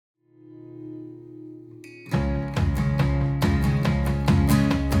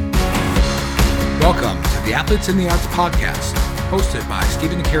Welcome to the Athletes in the Arts podcast, hosted by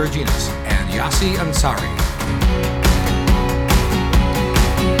Stephen Karaginas and Yassi Ansari.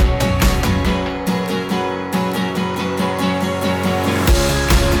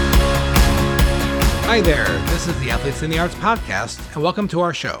 Hi there, this is the Athletes in the Arts podcast, and welcome to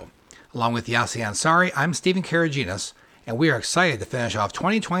our show. Along with Yassi Ansari, I'm Stephen Karaginas, and we are excited to finish off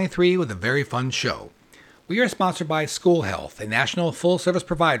 2023 with a very fun show. We are sponsored by School Health, a national full-service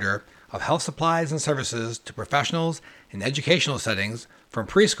provider of health supplies and services to professionals in educational settings from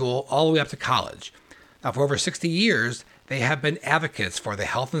preschool all the way up to college. Now, for over 60 years, they have been advocates for the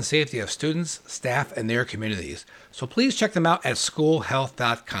health and safety of students, staff, and their communities. So please check them out at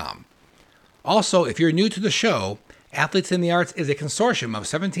schoolhealth.com. Also, if you're new to the show, Athletes in the Arts is a consortium of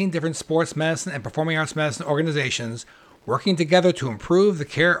 17 different sports medicine and performing arts medicine organizations working together to improve the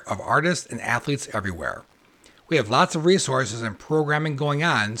care of artists and athletes everywhere. We have lots of resources and programming going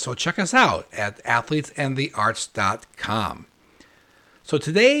on, so check us out at athletesandthearts.com. So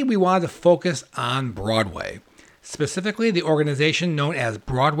today we wanted to focus on Broadway, specifically the organization known as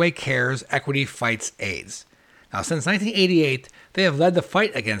Broadway Cares Equity Fights AIDS. Now, since 1988, they have led the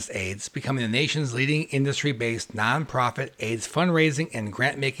fight against AIDS, becoming the nation's leading industry-based nonprofit AIDS fundraising and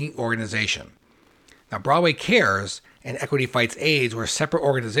grant-making organization. Now, Broadway Cares and Equity Fights AIDS were separate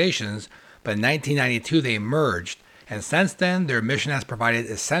organizations, but in 1992 they merged, and since then their mission has provided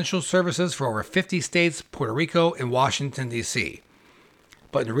essential services for over 50 states, Puerto Rico, and Washington, D.C.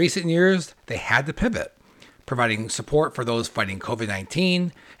 But in recent years, they had to pivot, providing support for those fighting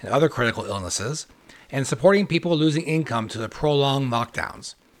COVID-19 and other critical illnesses, and supporting people losing income to the prolonged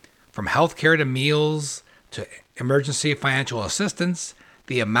lockdowns. From healthcare to meals to emergency financial assistance,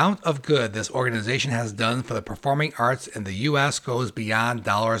 the amount of good this organization has done for the performing arts in the U.S. goes beyond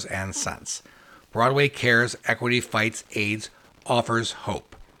dollars and cents. Broadway Cares Equity Fights AIDS offers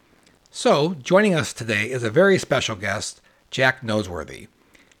hope. So, joining us today is a very special guest, Jack Noseworthy.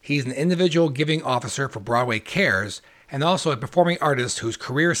 He's an individual giving officer for Broadway Cares and also a performing artist whose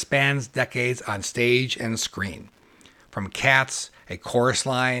career spans decades on stage and screen. From Cats, A Chorus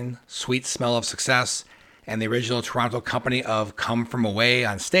Line, Sweet Smell of Success, and the original Toronto company of Come From Away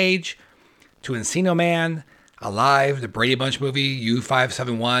on stage, to Encino Man, Alive, the Brady Bunch movie,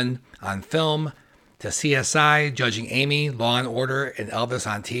 U571 on film, to CSI, Judging Amy, Law and Order, and Elvis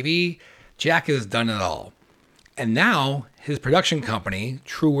on TV, Jack has done it all. And now, his production company,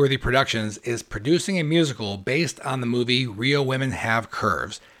 Noseworthy Productions, is producing a musical based on the movie Real Women Have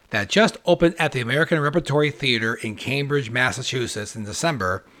Curves that just opened at the American Repertory Theater in Cambridge, Massachusetts in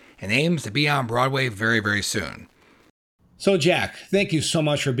December and aims to be on Broadway very, very soon. So, Jack, thank you so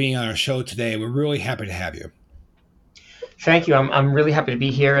much for being on our show today. We're really happy to have you. Thank you. I'm really happy to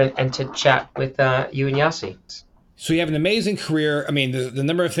be here and to chat with you and Yassi. So you have an amazing career. I mean, the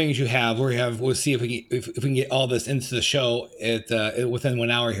number of things you have. We'll see if we can get all this into the show within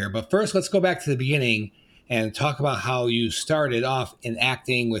 1 hour here. But first, let's go back to the beginning and talk about how you started off in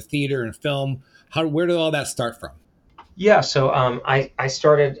acting with theater and film. Where did all that start from? Yeah, so I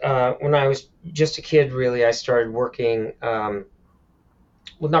started when I was just a kid. Really, I started working. Well,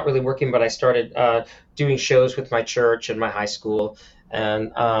 not really working, but I started doing shows with my church and my high school.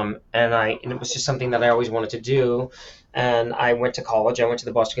 And it was just something that I always wanted to do. And I went to college. I went to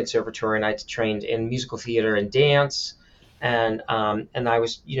the Boston Conservatory, and I trained in musical theater and dance. And I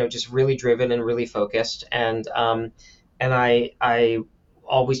was, just really driven and really focused. And I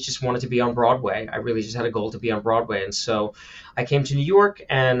always just wanted to be on Broadway. I really just had a goal to be on Broadway. And so I came to New York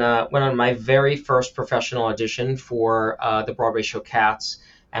and went on my very first professional audition for the Broadway show Cats.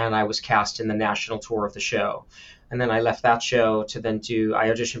 And I was cast in the national tour of the show. And then I left that show to then I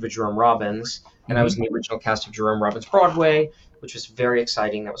auditioned for Jerome Robbins, and I was in the original cast of Jerome Robbins Broadway, which was very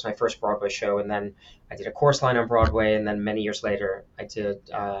exciting. That was my first Broadway show. And then I did A Chorus Line on Broadway. And then many years later, I did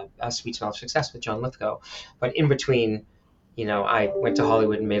A Sweet Smell of Success with John Lithgow. But in between, I went to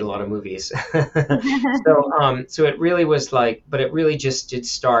Hollywood and made a lot of movies. So it really was but it really just did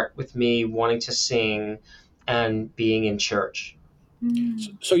start with me wanting to sing and being in church.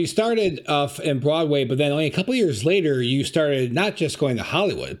 So you started off in Broadway, but then only a couple of years later, you started not just going to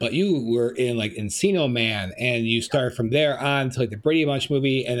Hollywood, but you were in Encino Man, and you started from there on to the Brady Bunch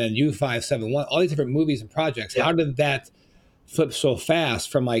movie, and then U571, all these different movies and projects. Yeah. How did that flip so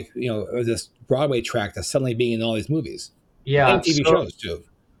fast from this Broadway track to suddenly being in all these movies? Yeah, and TV shows too.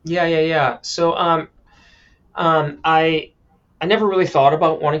 Yeah. So I never really thought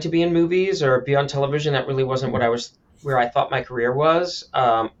about wanting to be in movies or be on television. That really wasn't where I thought my career was.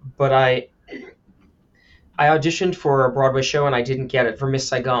 But I I auditioned for a Broadway show and I didn't get it, for Miss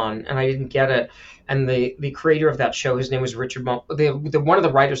Saigon, and I didn't get it. And the creator of that show, his name was Richard the one of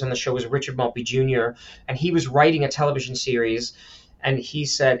the writers on the show was Richard Maltby Jr. And he was writing a television series, and he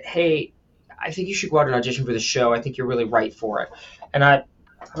said, "Hey, I think you should go out and audition for the show. I think you're really right for it." And I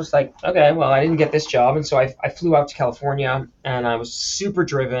was like, okay, well, I didn't get this job, and so I flew out to California, and I was super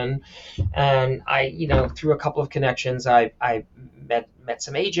driven, and through a couple of connections, I met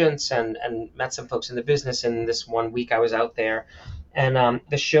some agents and met some folks in the business in this 1 week I was out there, and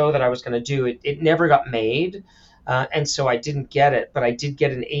the show that I was going to do, it never got made, and so I didn't get it, but I did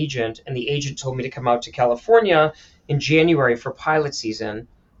get an agent, and the agent told me to come out to California in January for pilot season,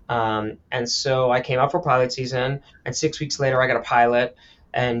 and so I came out for pilot season, and 6 weeks later I got a pilot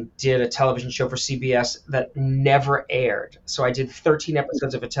and did a television show for CBS that never aired. So I did 13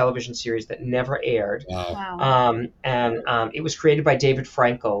 episodes of a television series that never aired. Wow. Wow. And it was created by David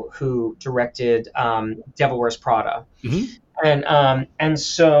Frankel, who directed Devil Wears Prada. Mhm. And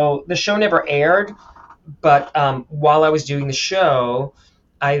so the show never aired, but while I was doing the show,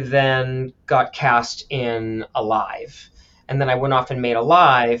 I then got cast in Alive. And then I went off and made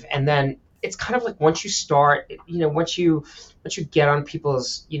Alive. And then it's kind of like once you start, once you get on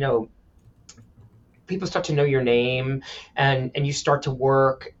people's, people start to know your name, and you start to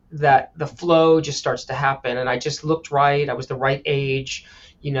work, that the flow just starts to happen. And I just looked right. I was the right age.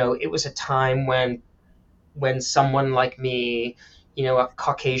 It was a time when someone like me, a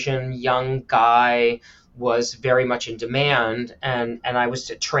Caucasian young guy, was very much in demand, and I was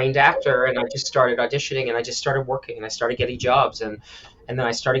a trained actor, and I just started auditioning, and I just started working, and I started getting jobs, and then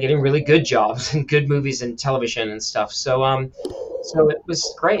I started getting really good jobs and good movies and television and stuff. So it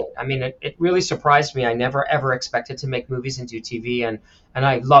was great. I mean, it really surprised me. I never ever expected to make movies and do TV, and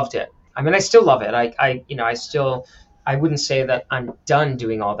I loved it. I mean, I still love it. I wouldn't say that I'm done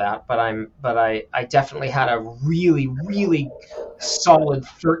doing all that, but I definitely had a really, really solid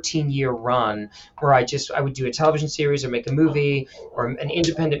 13-year run where I would do a television series or make a movie or an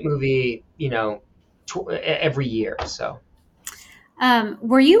independent movie, every year. So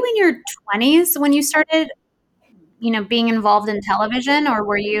Were you in your 20s when you started, being involved in television, or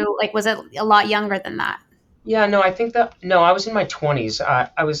were you like, was it a lot younger than that? yeah, no, I think that no, I was in my 20s.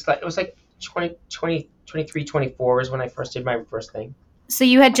 I was like, it was like 23, 24 is when I first did my first thing. So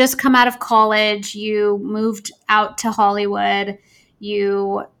you had just come out of college, you moved out to Hollywood,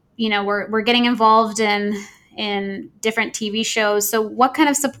 were getting involved in different TV shows. So what kind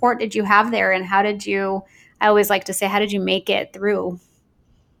of support did you have there, and how did you, I always like to say, how did you make it through?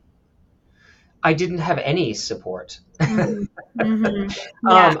 I didn't have any support. Mhm. Mhm.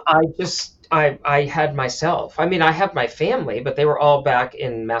 Yeah. I had myself. I mean, I have my family, but they were all back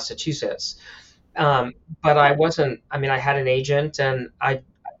in Massachusetts. Um, but I wasn't. I mean, I had an agent, and I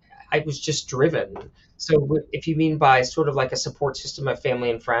was just driven. So if you mean by sort of like a support system of family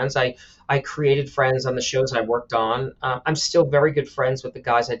and friends, I created friends on the shows I worked on. I'm still very good friends with the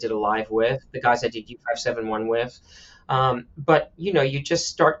guys I did Alive with, the guys I did U571 with. But you just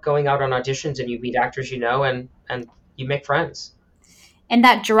start going out on auditions and you meet actors, and you make friends. And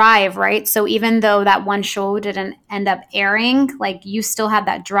that drive, right? So even though that one show didn't end up airing, like you still had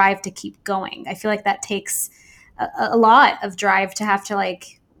that drive to keep going. I feel like that takes a lot of drive to have to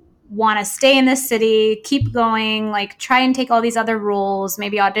like want to stay in this city, keep going, like try and take all these other roles,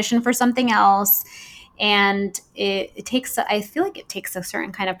 maybe audition for something else. And it takes, I feel like it takes a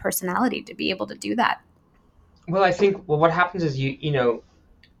certain kind of personality to be able to do that. Well, I think what happens is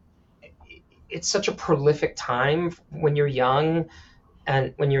it's such a prolific time when you're young,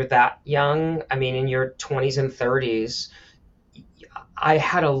 and when you're that young, I mean, in your 20s and 30s, I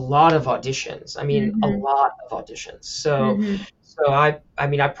had a lot of auditions. I mean, a Mm-hmm. lot of auditions. So, Mm-hmm. so I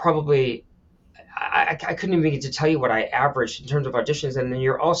mean, I couldn't even begin to tell you what I averaged in terms of auditions. And then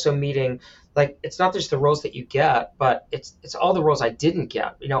you're also meeting, like, it's not just the roles that you get, but it's all the roles I didn't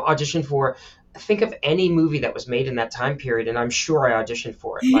get. Audition for. Think of any movie that was made in that time period, and I'm sure I auditioned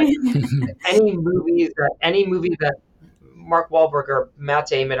for it. Like any movie that Mark Wahlberg or Matt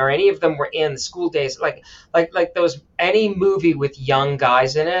Damon or any of them were in, School Days, like those, any movie with young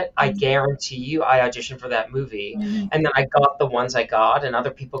guys in it, I guarantee you I auditioned for that movie, and then I got the ones I got, and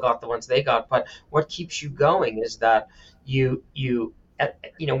other people got the ones they got. But what keeps you going is that when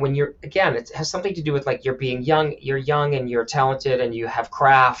you're, again, it has something to do with, like, you're young and you're talented and you have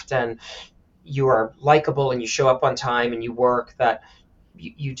craft and you are likable and you show up on time and you work, that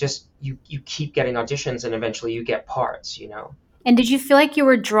you keep getting auditions and eventually you get parts. And did you feel like you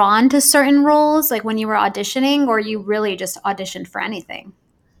were drawn to certain roles, like when you were auditioning, or you really just auditioned for anything?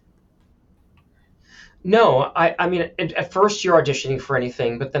 No, I mean, at first you're auditioning for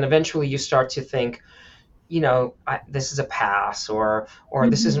anything, but then eventually you start to think, this is a pass, or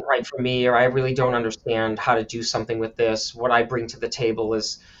this Mhm. isn't right for me, or I really don't understand how to do something with this. What I bring to the table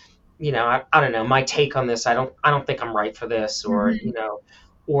is, I don't know, my take on this. I don't think I'm right for this, or Mhm.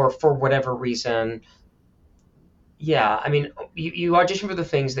 or for whatever reason. Yeah, I mean, you audition for the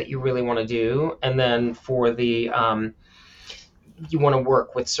things that you really want to do, and then for the you want to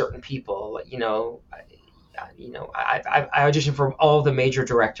work with certain people. I auditioned for all the major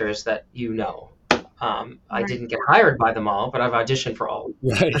directors that you know. I Right. didn't get hired by them all, but I've auditioned for all.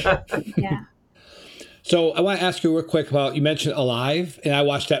 Right. Yeah. So I want to ask you real quick about, you mentioned Alive, and I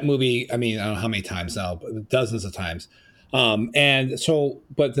watched that movie. I mean, I don't know how many times now, but dozens of times. And so,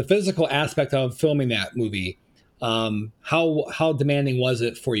 but the physical aspect of filming that movie, how demanding was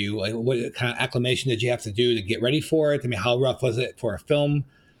it for you? Like, what kind of acclimation did you have to do to get ready for it? I mean, how rough was it for a film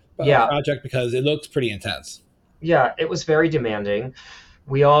Yeah, project? Because it looks pretty intense. yeah, it was very demanding.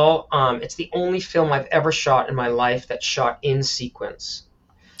 It's the only film I've ever shot in my life that shot in sequence.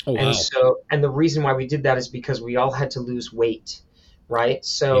 Oh wow. And the reason why we did that is because we all had to lose weight, right?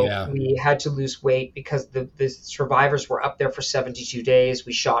 So Yeah. we had to lose weight because the survivors were up there for 72 days.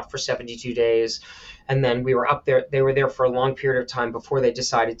 We shot for 72 days. And then we were up there, they were there for a long period of time before they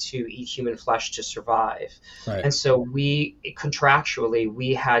decided to eat human flesh to survive. Right. And so contractually,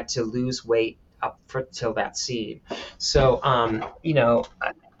 we had to lose weight up for till that scene. So,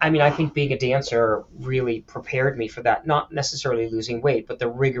 I mean, I think being a dancer really prepared me for that. Not necessarily losing weight, but the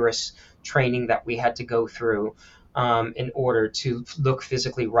rigorous training that we had to go through in order to look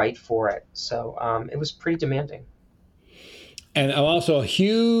physically right for it. So it was pretty demanding. And I'm also a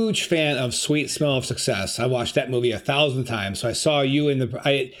huge fan of Sweet Smell of Success. I watched that movie 1,000 times. So I saw you in the.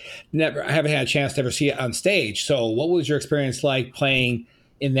 I haven't had a chance to ever see it on stage. So what was your experience like playing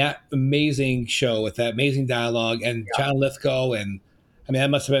in that amazing show with that amazing dialogue and John Lithgow? And I mean, that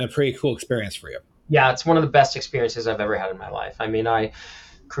must have been a pretty cool experience for you. Yeah, it's one of the best experiences I've ever had in my life. I mean, I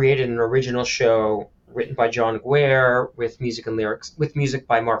created an original show written by John Guare with music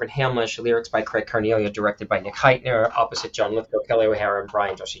by Marvin Hamlish, lyrics by Craig Carnelia, directed by Nick Heitner, opposite John Lithgow, Kelly O'Hara, and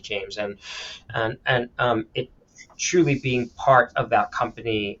Brian Darcy James, and it truly being part of that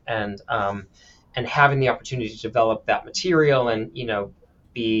company and having the opportunity to develop that material and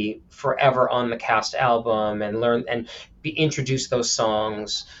be forever on the cast album and learn and be introduce those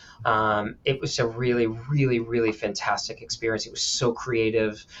songs. It was a really, really, really fantastic experience. It was so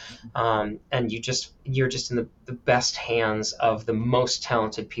creative, and you're just in the best hands of the most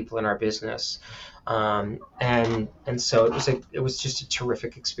talented people in our business. And so it was just a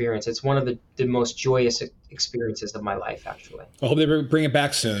terrific experience. It's one of the most joyous experiences of my life, actually. I hope they bring it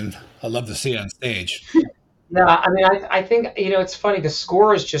back soon. I'd love to see it on stage. Yeah, I mean, I think it's funny. The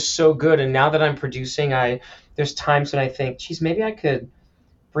score is just so good, and now that I'm producing, there's times when I think, geez, maybe I could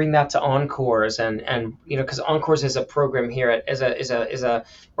bring that to Encores and because Encores is a program here is a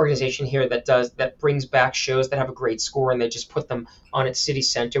organization here that brings back shows that have a great score, and they just put them on its city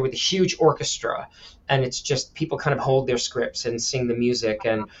center with a huge orchestra, and it's just people kind of hold their scripts and sing the music,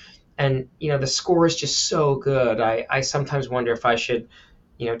 and the score is just so good. I sometimes wonder if I should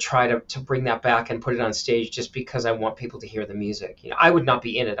try to bring that back and put it on stage just because I want people to hear the music. I would not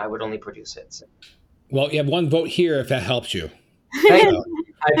be in it. I would only produce it. So, Well, you have one vote here if that helps you. thank So, you.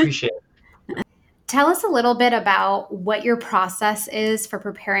 I appreciate it. Tell us a little bit about what your process is for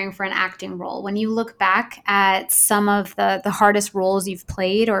preparing for an acting role. When you look back at some of the hardest roles you've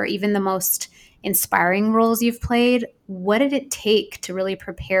played, or even the most inspiring roles you've played, what did it take to really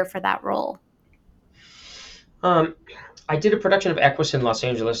prepare for that role? Um, I did a production of Equus in Los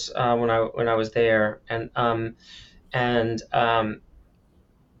Angeles when I was there, and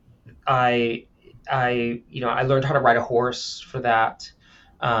I I learned how to ride a horse for that.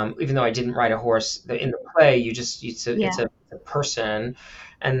 Even though I didn't ride a horse in the play, Yeah. it's a person,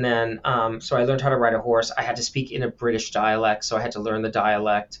 and then so I learned how to ride a horse. I had to speak in a British dialect, so I had to learn the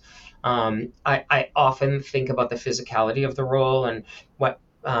dialect. I often think about the physicality of the role and what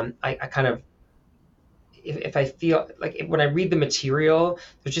I kind of if I feel like when I read the material,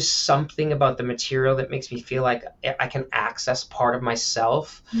 there's just something about the material that makes me feel like I can access part of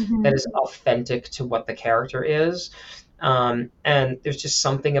myself that Mhm. is authentic to what the character is. And there's just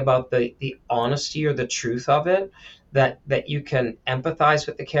something about the honesty or the truth of it that you can empathize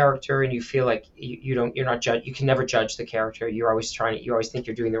with the character and you feel like you're not judge you can never judge the character. You always think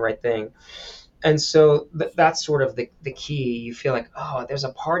you're doing the right thing. And so that's sort of the key. You feel like, oh, there's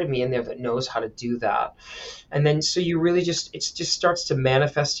a part of me in there that knows how to do that, and then so you really just it just starts to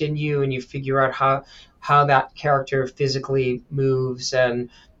manifest in you, and you figure out how that character physically moves. And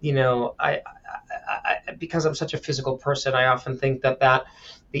because I'm such a physical person, I often think that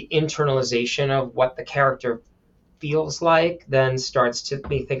the internalization of what the character feels like then starts to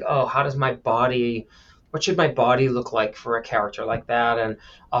me think, oh, how does my body, what should my body look like for a character like that? And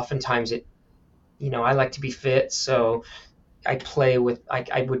oftentimes I like to be fit, so I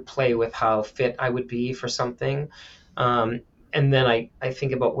would play with how fit I would be for something. Um, and then I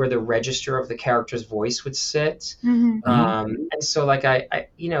think about where the register of the character's voice would sit. Mhm. And so like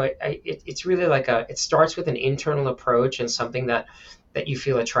it's really like it starts with an internal approach and something that you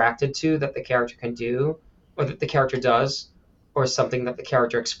feel attracted to, that the character can do, or that the character does, or something that the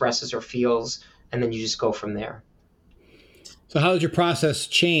character expresses or feels, and then you just go from there. So how does your process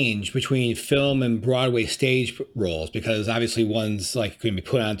change between film and Broadway stage roles? Because obviously one's like going to be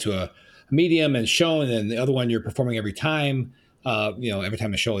put onto a medium and shown, and the other one you're performing every time. Every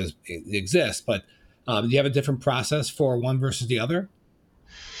time a show exists. But do you have a different process for one versus the other?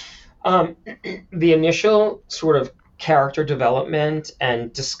 Um, the initial sort of character development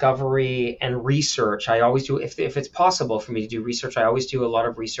and discovery and research, I always do. If it's possible for me to do research, I always do a lot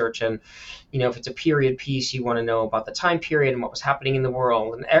of research. And if it's a period piece, you want to know about the time period and what was happening in the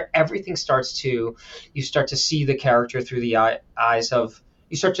world, and everything you start to see the character through the eyes of,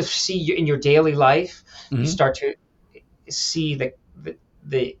 you start to see in your daily life, you start to see the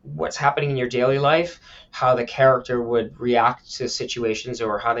what's happening in your daily life, how the character would react to situations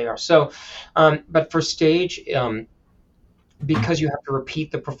or how they are. So, but for stage, because you have to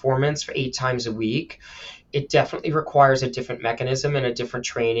repeat the performance for 8 times a week, it definitely requires a different mechanism and a different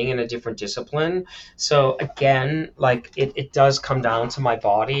training and a different discipline. So again, like it does come down to my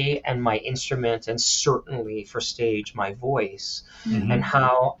body and my instrument, and certainly for stage, my voice, and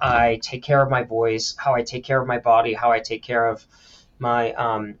how I take care of my voice, how I take care of my body, how I take care of my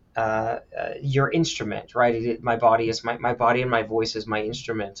your instrument, right? My body is my body, and my voice is my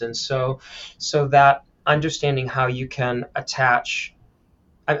instrument. And so that understanding how you can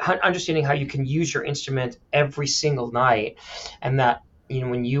understanding how you can use your instrument every single night, and that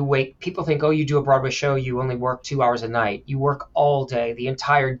when you wake, people think, oh, you do a Broadway show, you only work 2 hours a night. You work all day. The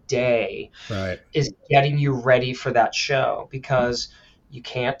entire day Right. is getting you ready for that show, because you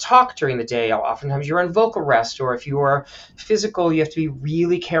can't talk during the day. Oftentimes you're on vocal rest, or if you are physical, you have to be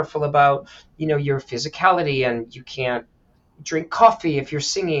really careful about your physicality, and you can't drink coffee if you're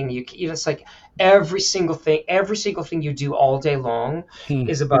singing. It's like every single thing you do all day long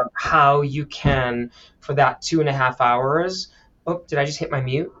is about how you can, for that 2.5 hours. Oh, did I just hit my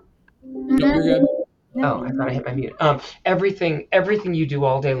mute? No, you're good. Oh, I thought I hit my mute. Everything you do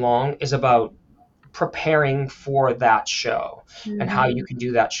all day long is about preparing for that show, and how you can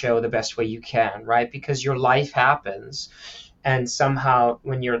do that show the best way you can, right? Because your life happens, and somehow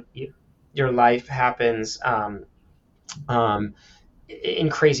when your life happens, in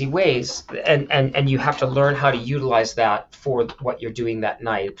crazy ways, and you have to learn how to utilize that for what you're doing that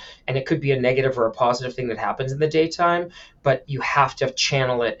night. And it could be a negative or a positive thing that happens in the daytime, but you have to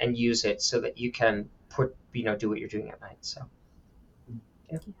channel it and use it so that you can do what you're doing at night. So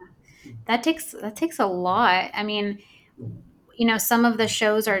yeah. That takes a lot. I mean, some of the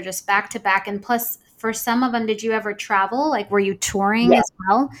shows are just back to back, and plus for some of them, did you ever travel? Like, were you touring as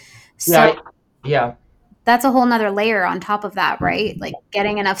well? So Yeah. that's a whole nother layer on top of that, right? Like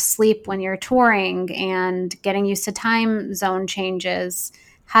getting enough sleep when you're touring and getting used to time zone changes.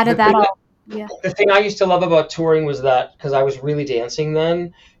 How did that all? Yeah. The thing I used to love about touring was that, because I was really dancing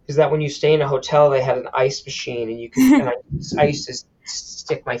then, is that when you stay in a hotel, they had an ice machine, and you could. And I used to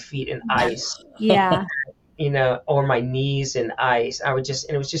stick my feet in ice. Yeah. Or my knees in ice. And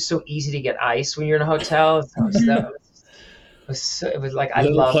it was just so easy to get ice when you're in a hotel. So it was like, I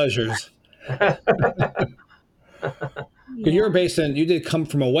Little love pleasures. You did Come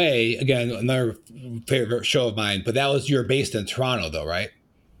From Away, again, another favorite show of mine, but you're based in Toronto though, right?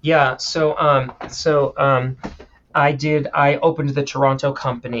 Yeah. I opened the Toronto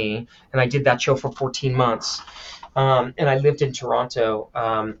company, and I did that show for 14 months. And I lived in Toronto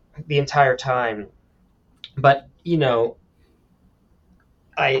the entire time. But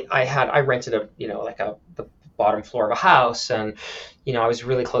I rented the bottom floor of a house, and I was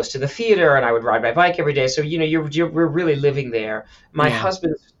really close to the theater, and I would ride my bike every day. So we're really living there. My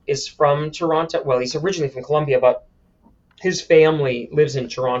husband is from Toronto. Well, he's originally from Colombia, but his family lives in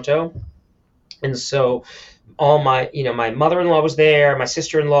Toronto, and so all my mother-in-law was there, my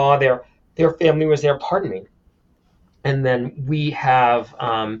sister-in-law, their family was there. Pardon me. And then we have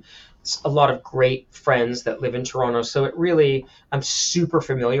a lot of great friends that live in Toronto. So I'm super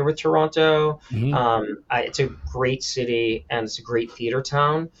familiar with Toronto. It's a great city, and it's a great theater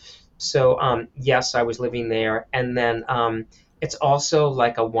town. So yes, I was living there, and then it's also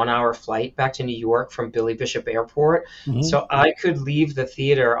like a 1 hour flight back to New York from Billy Bishop Airport. Mm-hmm. So I could leave the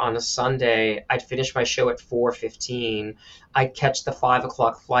theater on a Sunday. I'd finish my show at 4:15. I'd catch the 5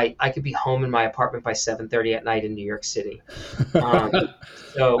 o'clock flight. I could be home in my apartment by 7:30 at night in New York City. Um,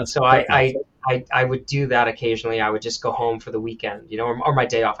 so That's so I, perfect. I I would do that occasionally. I would just go home for the weekend, or my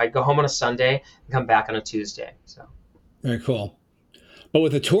day off. I'd go home on a Sunday and come back on a Tuesday. So. Very cool. But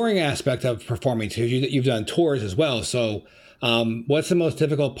with the touring aspect of performing too, you've done tours as well. So, what's the most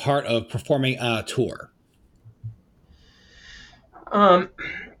difficult part of performing on a tour? Um,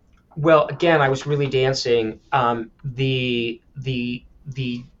 well, again, I was really dancing. The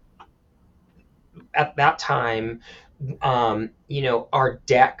at that time, our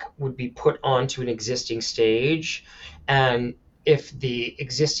deck would be put onto an existing stage, and if the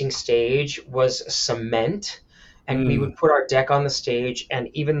existing stage was cement, and we Mm, would put our deck on the stage, and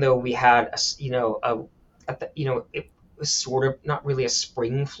even though we had it was sort of not really a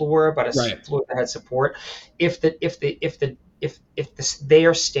spring floor, but a right. floor that had support. If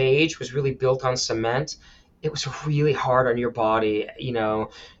their stage was really built on cement, it was really hard on your body.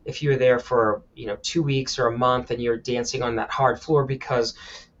 If you're there for 2 weeks or a month and you're dancing on that hard floor, because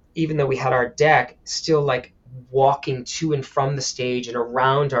even though we had our deck, still like walking to and from the stage and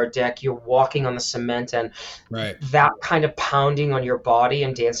around our deck, you're walking on the cement, and Right. that kind of pounding on your body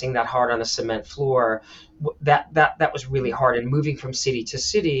and dancing that hard on a cement floor, that was really hard. And moving from city to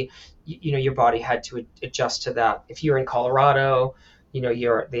city, your body had to adjust to that. If you're in Colorado,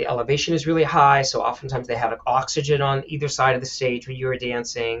 the elevation is really high, so oftentimes they had oxygen on either side of the stage when you were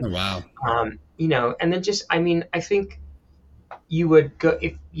dancing. Oh, wow. And then just, I mean, I think you would go,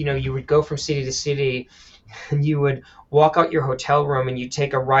 if you would go from city to city, and you would walk out your hotel room and you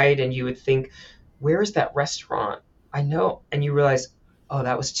take a right and you would think, where is that restaurant? I know. And you realize, oh,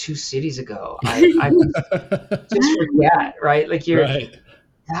 that was 2 cities ago. I just forget, right? Like Right.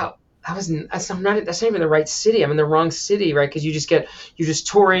 that's not even the right city. I'm in the wrong city, right? Because you're just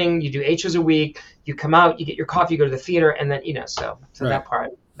touring, you do 8 shows a week, you come out, you get your coffee, you go to the theater, and then, so Right.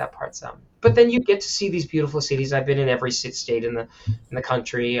 that part's but then you get to see these beautiful cities. I've been in every state in the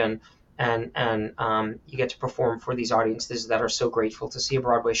country, and you get to perform for these audiences that are so grateful to see a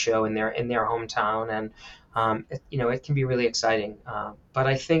Broadway show in their hometown, and it can be really exciting. But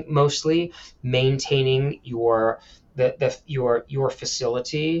I think mostly maintaining your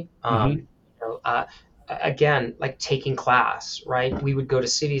facility. Mm-hmm. Again, like taking class, right? We would go to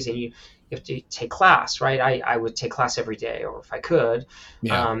cities, and you have to take class, right? I would take class every day, or if I could.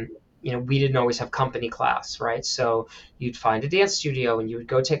 Yeah. Um, we didn't always have company class, right? So you'd find a dance studio and you would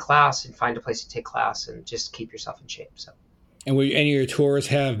go take class and find a place to take class and just keep yourself in shape. So. And will any of your tours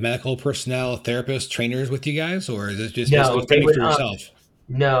have medical personnel, therapists, trainers with you guys, or is it just No, basically they fending would. for yourself?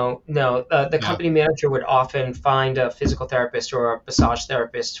 No, no. The Yeah. company manager would often find a physical therapist or a massage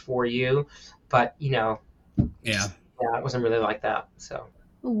therapist for you, but Yeah. yeah, it wasn't really like that. So.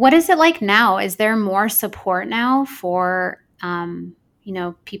 What is it like now? Is there more support now for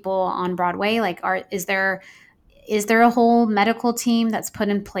people on Broadway? Like, is there a whole medical team that's put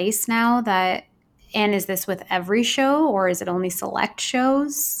in place now and is this with every show, or is it only select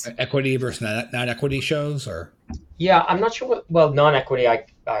shows? Equity versus not equity shows, or Yeah, I'm not sure well, non-equity, I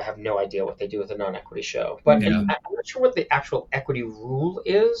have no idea what they do with a non-equity show, but yeah. I'm not sure what the actual equity rule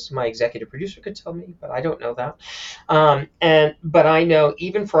is. My executive producer could tell me, but I don't know that. But I know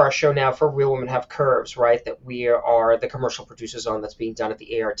even for our show now, for Real Women Have Curves, right, that we are the commercial producers on, that's being done at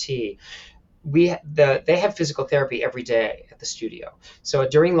the ART. They have physical therapy every day at the studio. So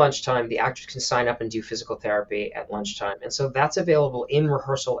during lunchtime, the actors can sign up and do physical therapy at lunchtime, and so that's available in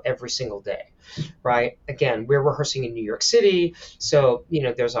rehearsal every single day, right? Again, we're rehearsing in New York City, so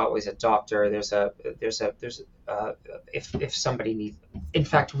there's always a doctor. If somebody needs. In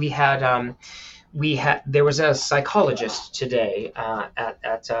fact, there was a psychologist today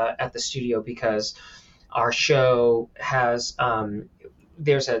at the studio, because our show has.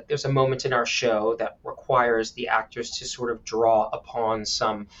 There's a moment in our show that requires the actors to sort of draw upon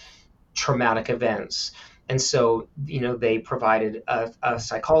some traumatic events, and so they provided a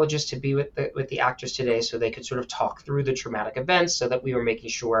psychologist to be with the actors today, so they could sort of talk through the traumatic events, so that we were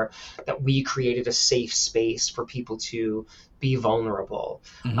making sure that we created a safe space for people to be vulnerable.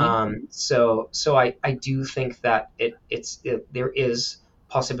 Mm-hmm. So I do think that there is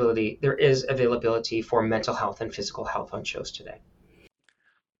availability for mental health and physical health on shows today.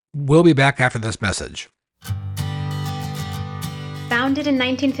 We'll be back after this message. Founded in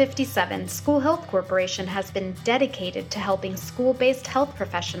 1957, School Health Corporation has been dedicated to helping school-based health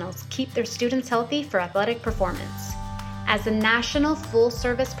professionals keep their students healthy for athletic performance. As a national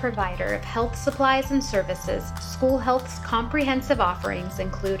full-service provider of health supplies and services, School Health's comprehensive offerings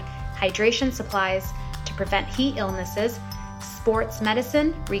include hydration supplies to prevent heat illnesses, sports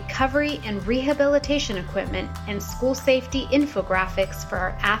medicine, recovery and rehabilitation equipment, and school safety infographics for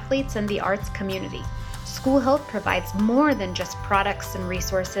our athletes and the arts community. School Health provides more than just products and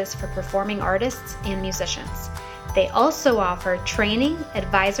resources for performing artists and musicians. They also offer training,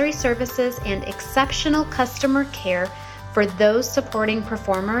 advisory services, and exceptional customer care for those supporting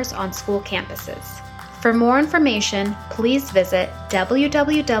performers on school campuses. For more information, please visit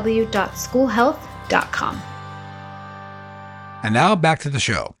www.schoolhealth.com. And now back to the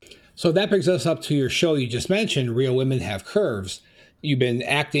show. So that brings us up to your show you just mentioned, Real Women Have Curves. You've been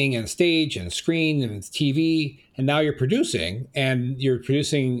acting on stage and screen and TV, and now you're producing a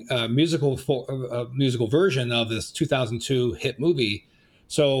musical version of this 2002 hit movie.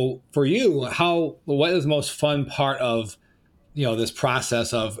 So for you, what is the most fun part of this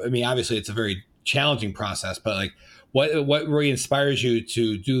process of? I mean, obviously it's a very challenging process, but like, what really inspires you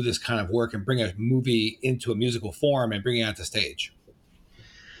to do this kind of work and bring a movie into a musical form and bring it onto stage?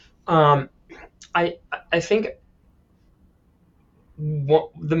 I think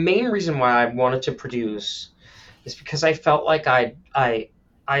the main reason why I wanted to produce is because I felt like I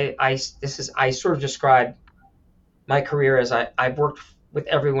sort of describe my career as I've worked with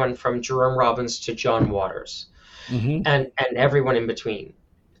everyone from Jerome Robbins to John Waters, and everyone in between.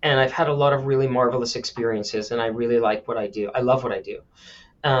 And I've had a lot of really marvelous experiences, and I really like what I do. I love what I do.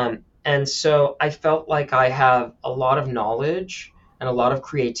 And so I felt like I have a lot of knowledge and a lot of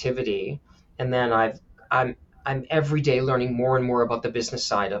creativity, and then I'm every day learning more and more about the business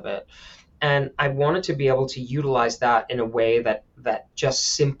side of it. And I wanted to be able to utilize that in a way that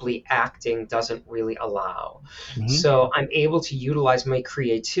just simply acting doesn't really allow. So I'm able to utilize my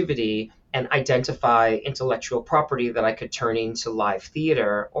creativity and identify intellectual property that I could turn into live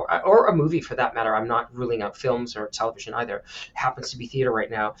theater or a movie for that matter. I'm not ruling out films or television either. It happens to be theater right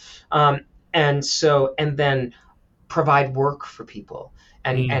now. And then provide work for people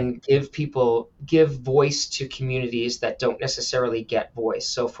and give voice to communities that don't necessarily get voice.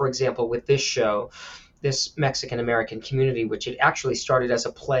 So for example, with this show, this Mexican American community, which it actually started as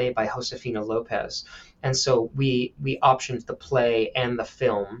a play by Josefina Lopez. And so we optioned the play and the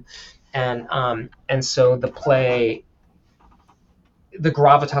film. And so the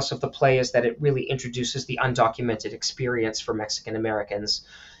gravitas of the play is that it really introduces the undocumented experience for Mexican Americans.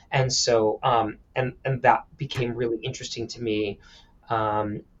 And so, and that became really interesting to me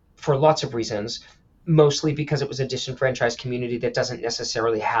for lots of reasons, mostly because it was a disenfranchised community that doesn't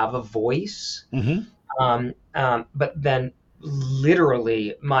necessarily have a voice. But then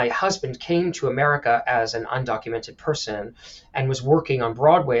literally my husband came to America as an undocumented person and was working on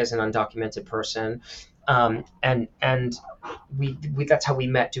Broadway as an undocumented person. And we that's how we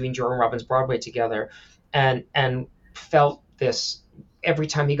met, doing Jerome Robbins Broadway together, and felt this every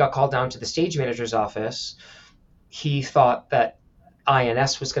time he got called down to the stage manager's office. He thought that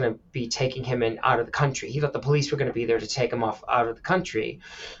INS was going to be taking him out of the country. He thought the police were going to be there to take him out of the country,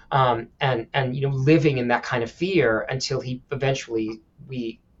 and living in that kind of fear until he eventually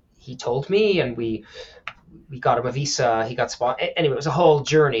he told me, and we got him a visa. He got spot. Anyway, it was a whole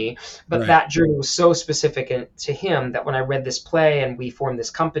journey, but right. That journey was so specific to him that when I read this play and we formed this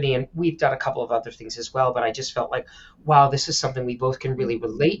company, and we've done a couple of other things as well, but I just felt like, wow, this is something we both can really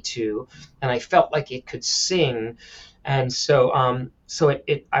relate to, and I felt like it could sing. And so, I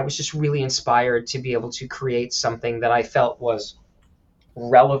was just really inspired to be able to create something that I felt was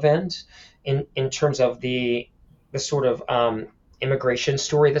relevant in terms of the sort of immigration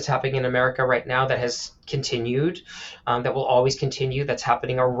story that's happening in America right now, that has continued, that will always continue, that's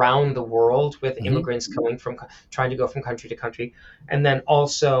happening around the world with immigrants trying to go from country to country. And then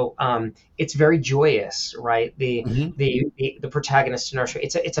also, it's very joyous, right? The protagonist in our show,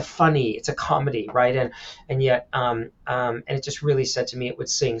 it's a comedy, right? And yet, and it just really said to me it would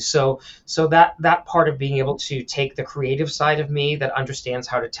sing. So that part of being able to take the creative side of me that understands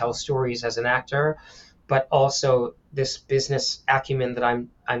how to tell stories as an actor, but also this business acumen that I'm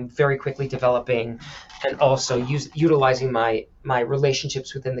very quickly developing, and also utilizing my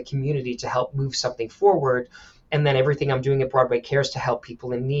relationships within the community to help move something forward, and then everything I'm doing at Broadway Cares to help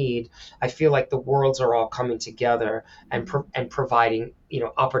people in need. I feel like the worlds are all coming together and providing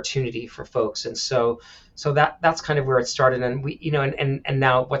opportunity for folks, and so that's kind of where it started. And we and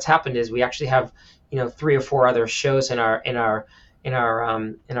now what's happened is we actually have 3 or 4 other shows in our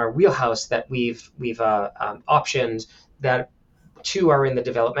wheelhouse that we've optioned, that 2 are in the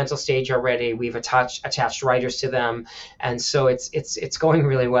developmental stage already. We've attached writers to them, and so it's going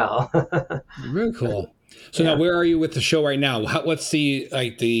really well. Really cool. So now, Yeah. where are you with the show right now? What's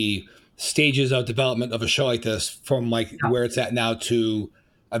the stages of development of a show like this, from like Yeah. where it's at now to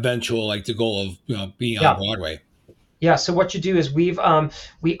eventual, like the goal of being on Yeah. Broadway? Yeah, so what you do is we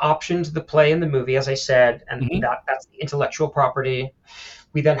optioned the play and the movie, as I said, and Hmm. that's the intellectual property.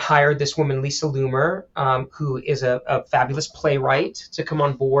 We then hired this woman, Lisa Loomer, who is a fabulous playwright, to come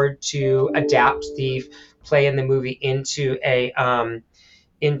on board to adapt the play and the movie into a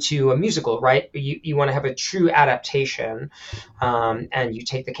musical, right? You want to have a true adaptation, and you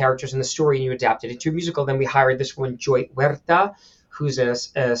take the characters in the story and you adapt it into a musical. Then we hired this woman, Joy Huerta, who's a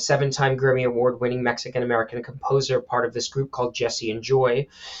seven-time Grammy Award-winning Mexican-American composer, part of this group called Jesse and Joy,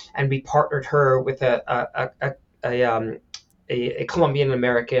 and we partnered her with a Colombian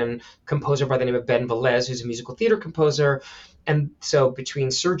American composer by the name of Ben Velez, who's a musical theater composer. And so between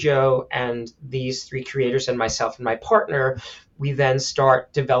Sergio and these three creators and myself and my partner, we then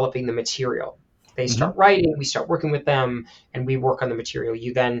start developing the material. They Hmm. start writing, we start working with them, and we work on the material.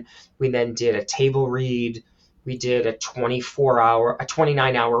 We then did a table read. We did a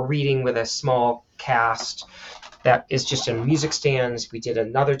 29-hour reading with a small cast that is just in music stands. We did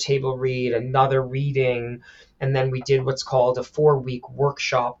another table read, another reading, and then we did what's called a 4-week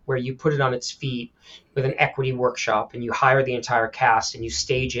workshop where you put it on its feet with an equity workshop and you hire the entire cast and you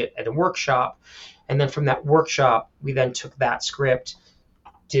stage it at a workshop. And then from that workshop, we then took that script,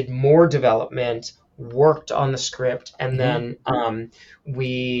 did more development, worked on the script, and Hmm. then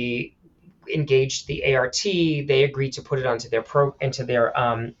we engaged the ART. They agreed to put it onto their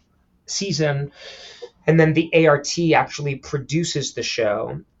season, and then the ART actually produces the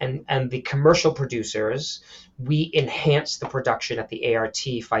show, and the commercial producers, we enhance the production at the ART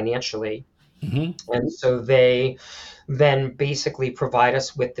financially, Hmm. and so they then basically provide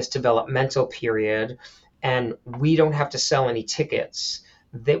us with this developmental period, and we don't have to sell any tickets.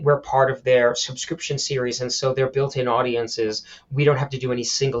 That we're part of their subscription series, and so their built-in audiences, we don't have to do any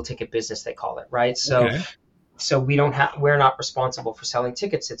single ticket business, they call it, right? Okay. So we're not responsible for selling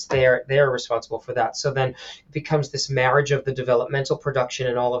tickets. It's they're responsible for that. So then it becomes this marriage of the developmental production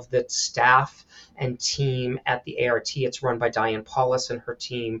and all of the staff and team at the ART. It's run by Diane Paulus and her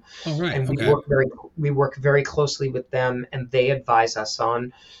team, All right. and Okay. we work very closely with them, and they advise us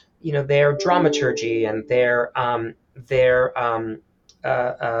on, their dramaturgy and their uh,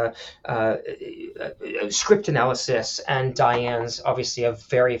 uh, uh, script analysis. And Diane's obviously a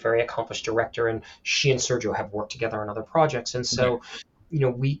very, very accomplished director, and she and Sergio have worked together on other projects. And Right. so,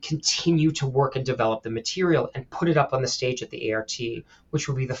 we continue to work and develop the material and put it up on the stage at the ART, which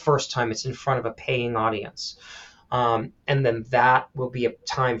will be the first time it's in front of a paying audience. And then that will be a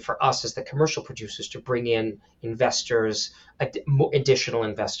time for us as the commercial producers to bring in investors, additional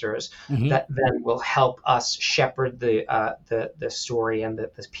investors Hmm. that then will help us shepherd the story and the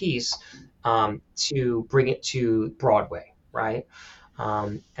piece, to bring it to Broadway, right?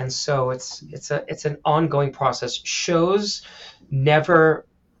 And so it's an ongoing process. Shows never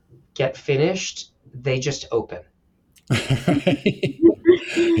get finished; they just open.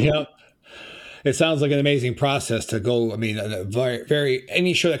 Yep. It sounds like an amazing process to go. I mean, very, very,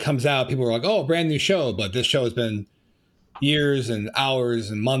 any show that comes out, people are like, "Oh, brand new show," but this show has been years and hours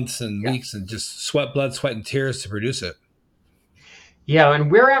and months and Yeah. weeks and just sweat, blood, sweat, and tears to produce it. Yeah,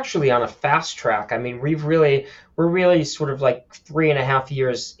 and we're actually on a fast track. I mean, we're really sort of like 3.5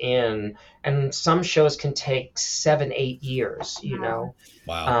 years in, and some shows can take 7, 8 years. Wow.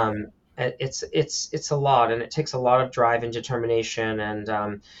 Wow. Um, it's a lot, and it takes a lot of drive and determination.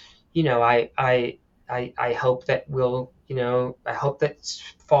 And you know, I hope that I hope that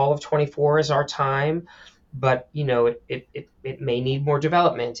fall of 24 is our time, but it may need more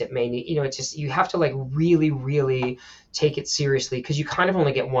development. It may need, it's just, you have to like really, really take it seriously, because you kind of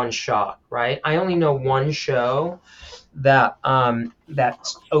only get one shot, right? I only know one show that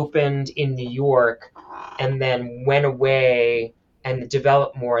opened in New York and then went away and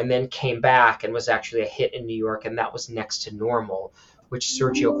developed more and then came back and was actually a hit in New York, and that was Next to Normal, which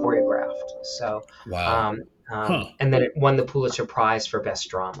Sergio choreographed. So, Wow. Huh. and then it won the Pulitzer Prize for Best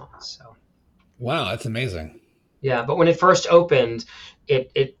Drama. So, Wow. That's amazing. yeah, but when it first opened,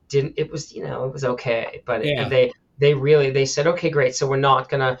 it didn't. It was, it was okay, but Yeah. they said, okay, great. So we're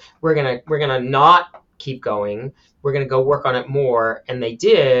gonna not keep going. We're gonna go work on it more, and they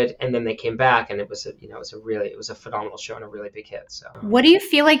did, and then they came back, and it was a phenomenal show and a really big hit. So. What do you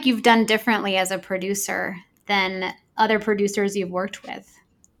feel like you've done differently as a producer than other producers you've worked with?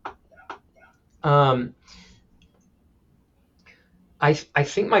 Um, I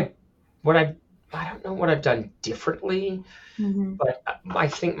think what I don't know what I've done differently, Mm-hmm. but I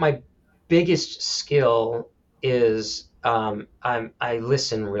think my biggest skill is I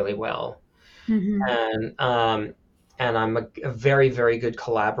listen really well. Mm-hmm. And I'm a very, very good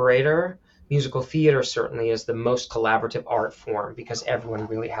collaborator. Musical theater certainly is the most collaborative art form because everyone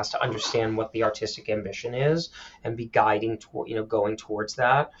really has to understand what the artistic ambition is and be guiding toward, going towards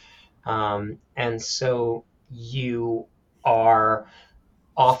that. And so you are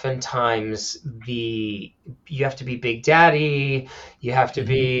oftentimes you have to be Big Daddy, you have to Hmm.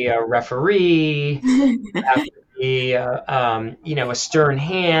 be a referee, have to be a stern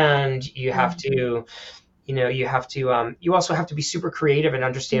hand. You have to you also have to be super creative and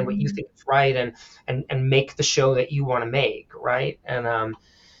understand what you Mhm. think is right, and make the show that you want to make, right? And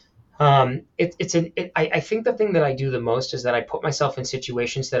I think the thing that I do the most is that I put myself in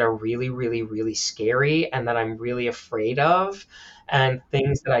situations that are really, really, really scary and that I'm really afraid of, and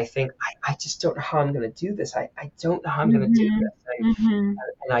things that I think I just don't know how I'm going to do this. I don't know how I'm going to do Mhm. this. Mhm.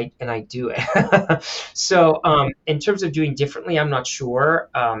 And I do it. So in terms of doing differently, I'm not sure.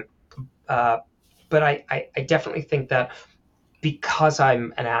 Uh, but I definitely think that because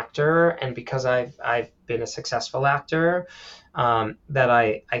I'm an actor and because I've been a successful actor, that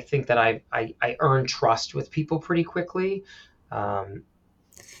I think that I earn trust with people pretty quickly. Um,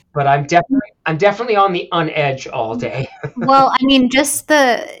 but I'm definitely on edge all day. Well, I mean, just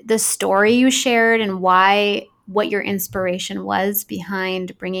the story you shared and why what your inspiration was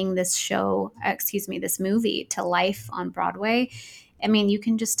behind bringing this show, excuse me, this movie to life on Broadway. I mean, you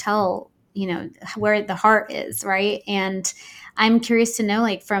can just tell, where the heart is, right? And I'm curious to know,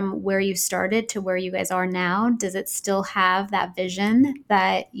 like, from where you started to where you guys are now, does it still have that vision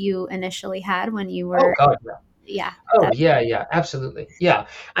that you initially had when you Oh were, God, yeah, oh that, yeah, yeah, absolutely, yeah.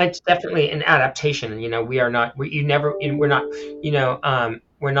 And it's definitely an adaptation. We are not. You never. We're not.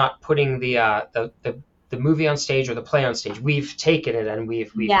 We're not putting the movie on stage or the play on stage. We've taken it and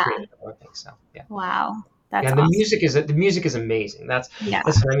we've yeah, created our own thing. So yeah, wow, yeah. that's And awesome. the music is amazing. That's Yeah.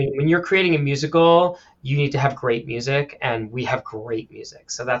 Listen. I mean, when you're creating a musical, you need to have great music, and we have great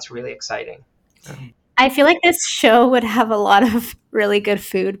music. So that's really exciting. Um, I feel like this show would have a lot of really good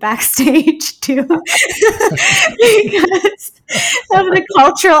food backstage too, because of the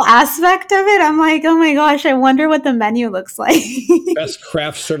cultural aspect of it. I'm like, oh my gosh, I wonder what the menu looks like. Best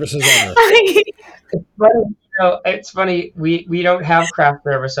craft services ever. but it's funny. We don't have craft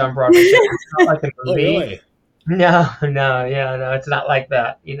service on Broadway. So it's not like a Oh, movie. really? No, no, yeah, no, it's not like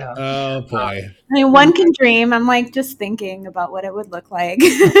that. Oh, Uh, boy. I mean, one can dream. I'm like just thinking about what it would look like.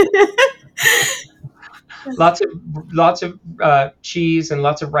 lots of cheese and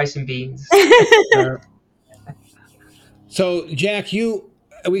lots of rice and beans. So, Jack,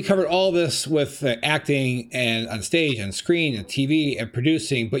 we covered all this with acting and on stage and screen and TV and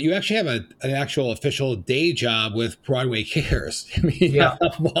producing, but you actually have an actual official day job with Broadway Cares. I mean, on Yeah,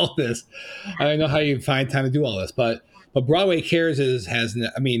 top of all this, I don't know how you find time to do all this, but Broadway Cares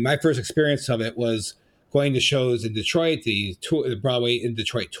I mean, my first experience of it was going to shows in Detroit, the Broadway in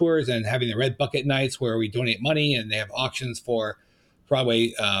Detroit tours, and having the Red Bucket nights where we donate money and they have auctions for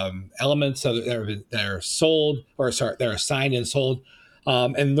Broadway elements that are sold, or sorry, that are signed and sold,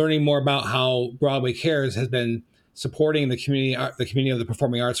 and learning more about how Broadway Cares has been supporting the community of the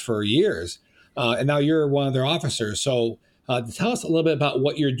performing arts for years, and now you're one of their officers. So, tell us a little bit about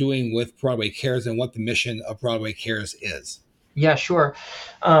what you're doing with Broadway Cares and what the mission of Broadway Cares is. yeah, sure.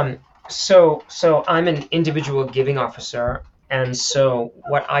 Um, so I'm an individual giving officer, and so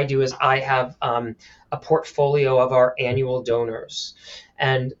what I do is I have a portfolio of our annual donors,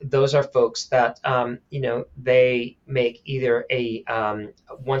 and those are folks that they make either a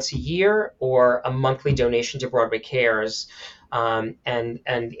once a year or a monthly donation to Broadway Cares, and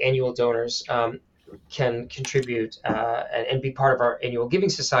annual donors. Can contribute and be part of our annual giving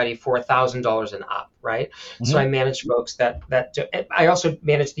society for $1,000 and up, right? So I Mm-hmm. manage folks I also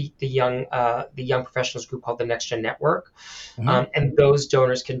manage the young professionals group called the Next Gen Network, Mm-hmm. and those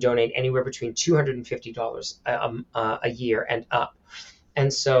donors can donate anywhere between $250 a year and up.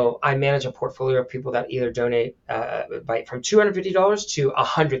 And so I manage a portfolio of people that either donate from $250 to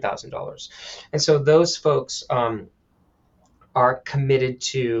 $100,000, and so those folks are committed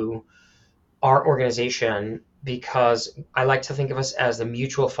to our organization because I like to think of us as the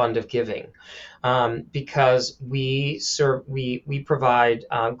mutual fund of giving, because we provide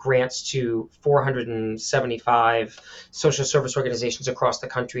grants to 475 social service organizations across the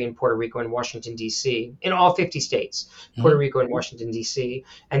country in Puerto Rico and Washington D.C. in all 50 states, Puerto Mm-hmm. Rico and Washington D.C.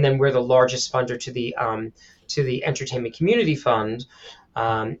 And then we're the largest funder to the Entertainment Community Fund.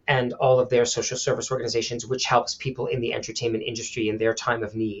 And all of their social service organizations, which helps people in the entertainment industry in their time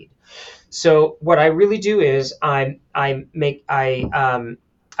of need. So what I really do is as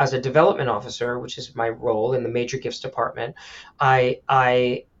a development officer, which is my role in the major gifts department,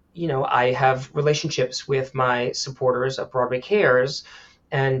 I I have relationships with my supporters of Broadway Cares,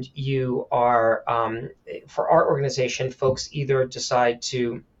 and you are for our organization, folks either decide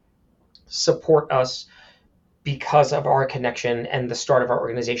to support us because of our connection and the start of our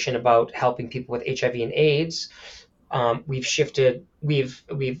organization about helping people with HIV and AIDS. We've shifted, we've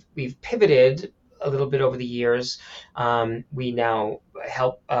pivoted a little bit over the years. We now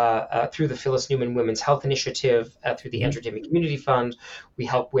help through the Phyllis Newman Women's Health Initiative, through the Mhm. Entertainment Community Fund. We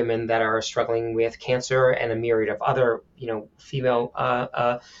help women that are struggling with cancer and a myriad of other, female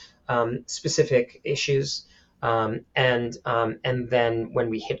specific issues. And then when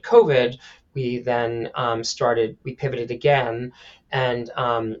we hit COVID, we then we pivoted again and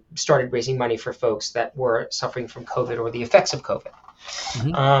started raising money for folks that were suffering from COVID or the effects of COVID.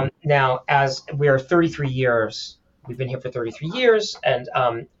 Mhm. Now, as we're 33 years, we've been here for 33 years, and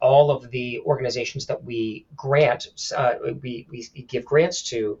all of the organizations that we grant, we give grants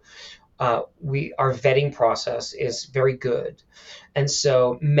to, our vetting process is very good. And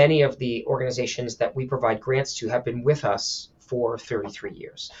so many of the organizations that we provide grants to have been with us for 33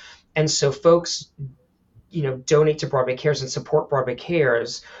 years. And so folks, donate to Broadway Cares and support Broadway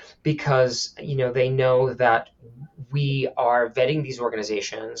Cares because, they know that we are vetting these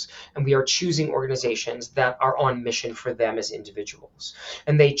organizations and we are choosing organizations that are on mission for them as individuals.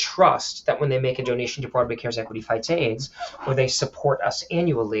 And they trust that when they make a donation to Broadway Cares Equity Fights AIDS, or they support us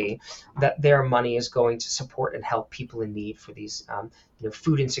annually, that their money is going to support and help people in need for these,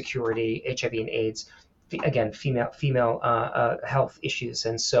 food insecurity, HIV and AIDS, again, female health issues.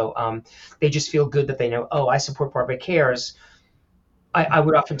 And so they just feel good that they know, oh, I support Broadway Cares. I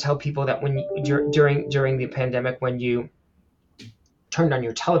would often tell people that when during the pandemic, when you turned on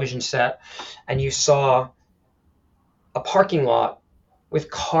your television set and you saw a parking lot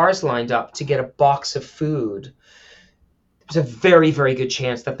with cars lined up to get a box of food, there's a very, very good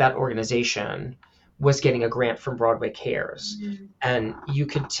chance that that organization was getting a grant from Broadway Cares. Mm. And you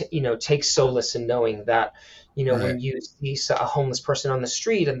could, take solace in knowing that, Right. when you see a homeless person on the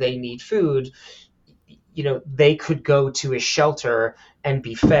street and they need food, they could go to a shelter and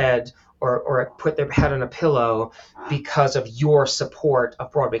be fed or put their head on a pillow because of your support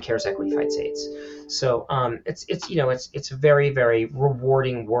of Broadway Cares Equity Fights AIDS. So it's very, very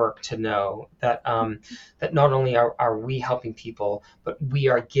rewarding work to know that that not only are we helping people, but we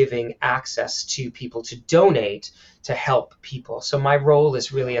are giving access to people to donate to help people. So my role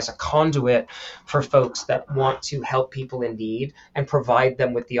is really as a conduit for folks that want to help people in need and provide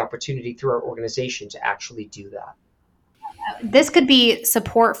them with the opportunity through our organization to actually do that. This could be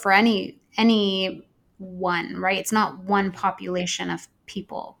support for anyone, right? It's not one population of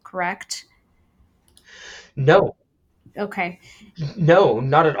people, correct? No, Okay. no,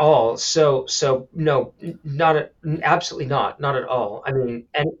 not at all. So no, absolutely not at all. I mean,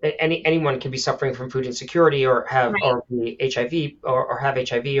 anyone can be suffering from food insecurity or have Right. or be HIV or have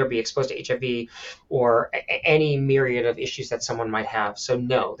HIV or be exposed to HIV or any myriad of issues that someone might have. So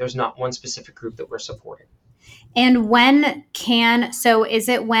no, there's not one specific group that we're supporting. And so is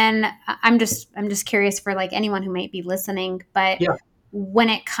it when I'm just curious for like anyone who might be listening, but Yeah. when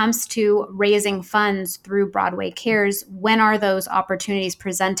it comes to raising funds through Broadway Cares, when are those opportunities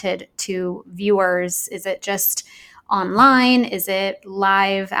presented to viewers? Is it just online? Is it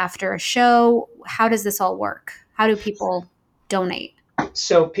live after a show? How does this all work? How do people donate?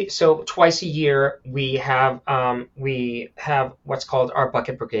 So twice a year we have what's called our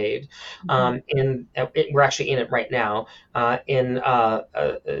bucket brigade. Mhm. We're actually in it right now. In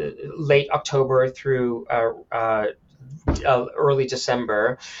late October through early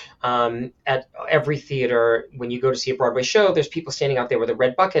December, at every theater, when you go to see a Broadway show, there's people standing out there with a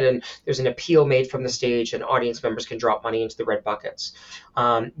red bucket, and there's an appeal made from the stage, and audience members can drop money into the red buckets.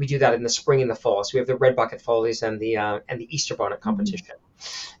 We do that in the spring and the fall. So we have the red bucket follies and the Easter bonnet competition,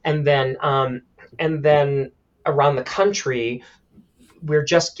 and then around the country, we're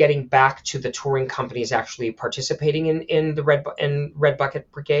just getting back to the touring companies actually participating in the Red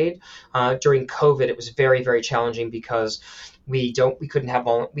Bucket Brigade. During COVID, it was very, very challenging because we couldn't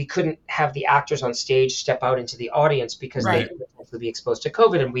have the actors on stage step out into the audience because they Right. could potentially be exposed to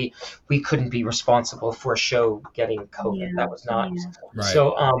COVID, and we couldn't be responsible for a show getting COVID. Yeah. That was not Yeah. Right.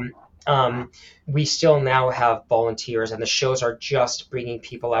 so. We still now have volunteers, and the shows are just bringing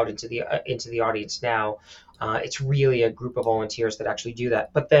people out into the audience now. It's really a group of volunteers that actually do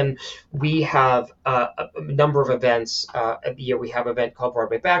that. But then we have a number of events a year. We have an event called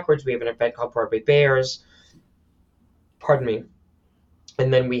Broadway Backwards. We have an event called Broadway Bears. Pardon me.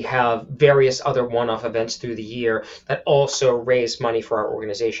 And then we have various other one-off events through the year that also raise money for our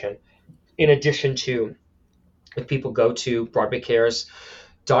organization. In addition to, if people go to Broadway Cares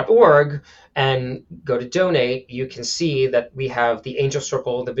 .org and go to donate, you can see that we have the Angel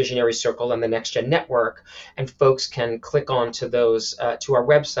Circle, the Visionary Circle, and the Next Gen Network, and folks can click on to those to our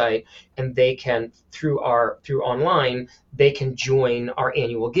website, and they can through online they can join our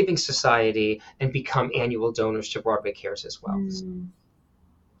annual giving society and become annual donors to Broadway Cares as well.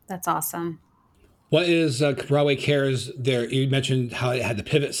 That's awesome. What is Broadway Cares there? You mentioned how it had to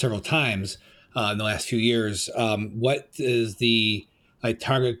pivot several times in the last few years. What is the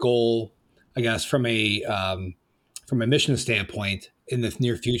target goal, I guess, from a mission standpoint in the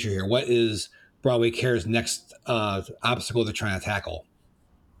near future here? What is Broadway Cares' next obstacle they're trying to tackle?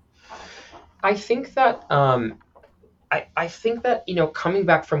 I think that I think that coming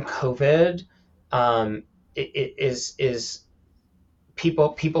back from COVID, it is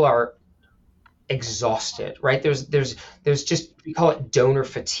people are exhausted, right? There's just, we call it donor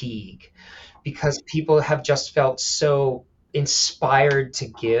fatigue, because people have just felt so inspired to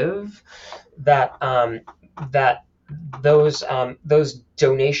give that that those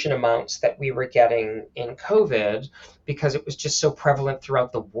donation amounts that we were getting in COVID, because it was just so prevalent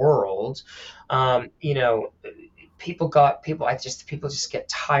throughout the world, people just get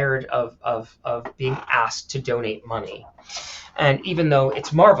tired of being asked to donate money. And even though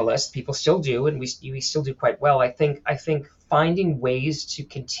it's marvelous, people still do, and we still do quite well. I think finding ways to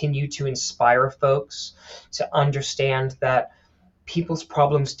continue to inspire folks to understand that people's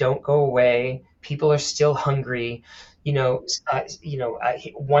problems don't go away. People are still hungry.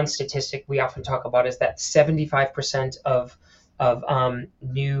 One statistic we often talk about is that 75% of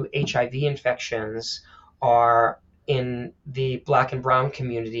new HIV infections are in the Black and Brown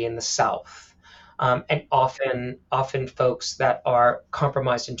community in the South, and often folks that are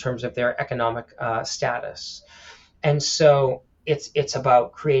compromised in terms of their economic status. And so it's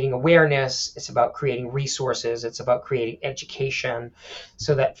about creating awareness, it's about creating resources, it's about creating education,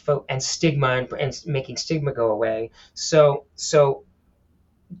 so that and stigma, and making stigma go away. So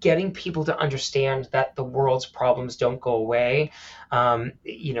getting people to understand that the world's problems don't go away.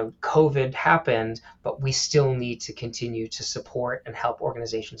 COVID happened, but we still need to continue to support and help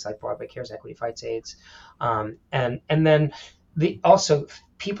organizations like Broadway Cares, Equity Fights AIDS, and then also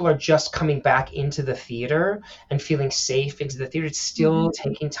people are just coming back into the theater and feeling safe into the theater. It's still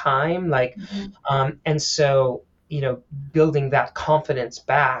taking time, and so building that confidence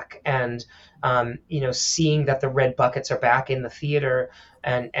back, and seeing that the red buckets are back in the theater,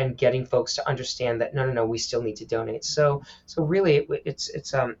 and getting folks to understand that no, we still need to donate. So really it's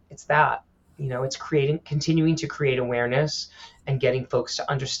that, it's continuing to create awareness and getting folks to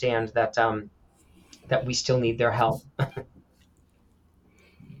understand that we still need their help.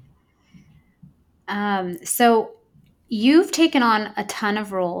 So you've taken on a ton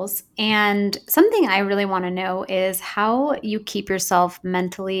of roles, and something I really want to know is how you keep yourself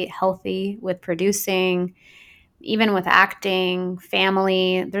mentally healthy with producing, even with acting,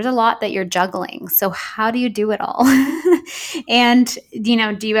 family. There's a lot that you're juggling. So how do you do it all? And, do you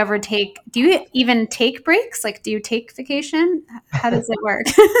even take breaks? Like, do you take vacation? How does it work?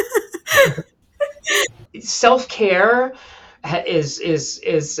 Self-care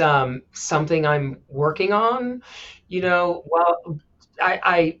is something I'm working on. Well,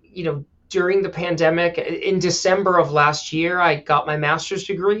 I during the pandemic in December of last year, I got my master's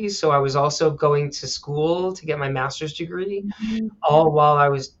degree, so I was also going to school to get my master's degree, all while I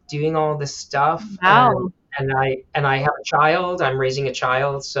was doing all this stuff. Wow. And I have a child. I'm raising a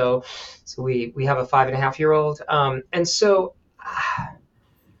child, so we have a 5.5-year-old, and so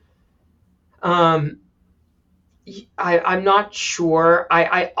um I'm not sure.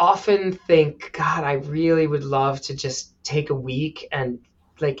 I often think, God, I really would love to just take a week and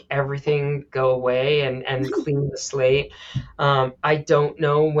like everything go away and clean the slate. I don't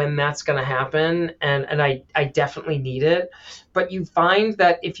know when that's going to happen, and I definitely need it. But you find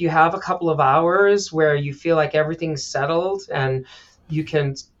that if you have a couple of hours where you feel like everything's settled, and you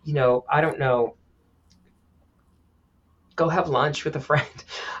can, I don't know, go have lunch with a friend.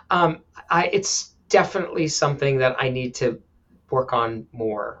 It's definitely something that I need to work on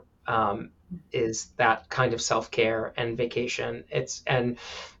more. Is that kind of self-care and vacation. And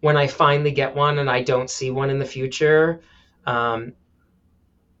when I finally get one and I don't see one in the future, I'm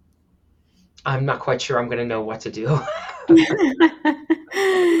not quite sure I'm going to know what to do.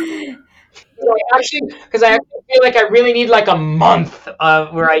 Actually, because I actually feel like I really need like a month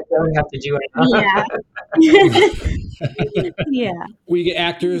where I don't have to do it. Yeah. We get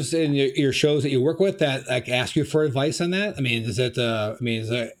actors in your shows that you work with that like ask you for advice on that. I mean,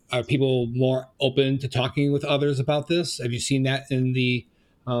 are people more open to talking with others about this? Have you seen that in the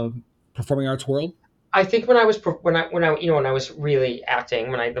performing arts world? I think when I was when I was really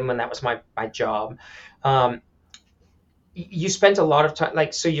acting, when that was my job, um, you spent a lot of time,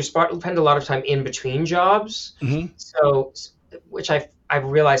 like, so you spend a lot of time in between jobs. Mm-hmm. So, which I've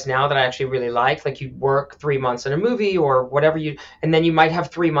realized now that I actually really like you work 3 months in a movie or whatever and then you might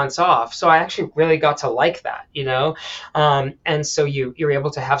have 3 months off. So I actually really got to like that, and so you're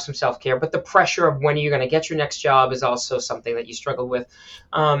able to have some self-care, but the pressure of when you're going to get your next job is also something that you struggle with.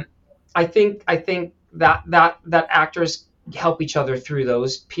 um, I think that actors help each other through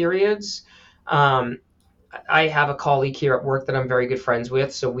those periods. um, I have a colleague here at work that I'm very good friends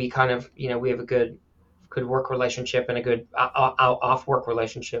with, so we kind of, we have a good work relationship and a good off work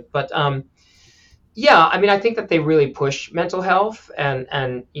relationship. But yeah, I mean, I think that they really push mental health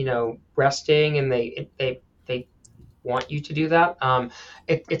and resting, and they want you to do that.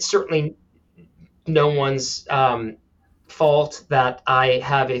 It's certainly no one's fault that I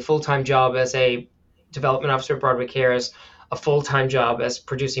have a full-time job as a development officer at Broadway Cares, a full-time job as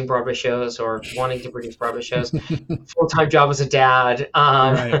producing Broadway shows or wanting to produce Broadway shows, full-time job as a dad.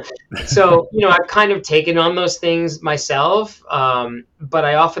 Right. So, I've kind of taken on those things myself. But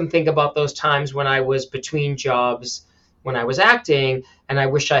I often think about those times when I was between jobs, when I was acting, and I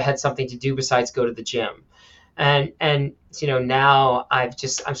wish I had something to do besides go to the gym. And now I'm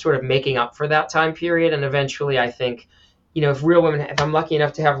sort of making up for that time period. And eventually I think, if I'm lucky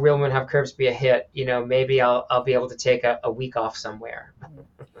enough to have Real Women Have Curves be a hit, maybe I'll be able to take a week off somewhere.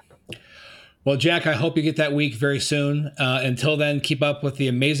 Well, Jack, I hope you get that week very soon. Until then, keep up with the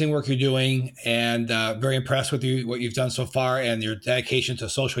amazing work you're doing, and very impressed with what you've done so far and your dedication to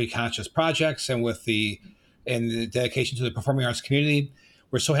socially conscious projects and the dedication to the performing arts community.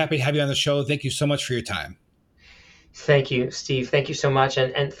 We're so happy to have you on the show. Thank you so much for your time. Thank you, Steve. Thank you so much,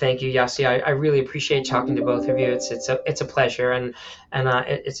 and thank you, Yasi. I really appreciate talking to both of you. It's a pleasure, and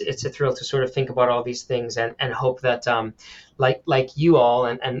it's a thrill to sort of think about all these things and hope that like you all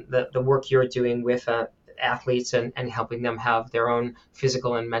and the work you're doing with athletes and helping them have their own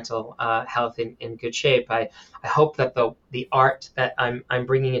physical and mental health in good shape. I hope that the art that I'm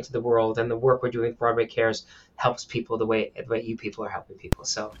bringing into the world and the work we're doing with Broadway Cares helps people the way you people are helping people.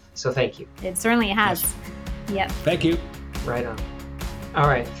 So thank you. It certainly has. Yes. Yep. Thank you. Right on. All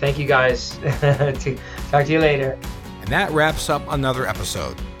right. Thank you, guys. Talk to you later. And that wraps up another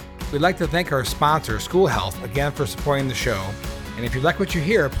episode. We'd like to thank our sponsor, School Health, again for supporting the show. And if you like what you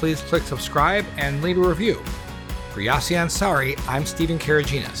hear, please click subscribe and leave a review. For Yasi Ansari, I'm Stephen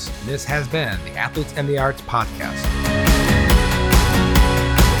Karaginas. This has been the Athletes and the Arts Podcast.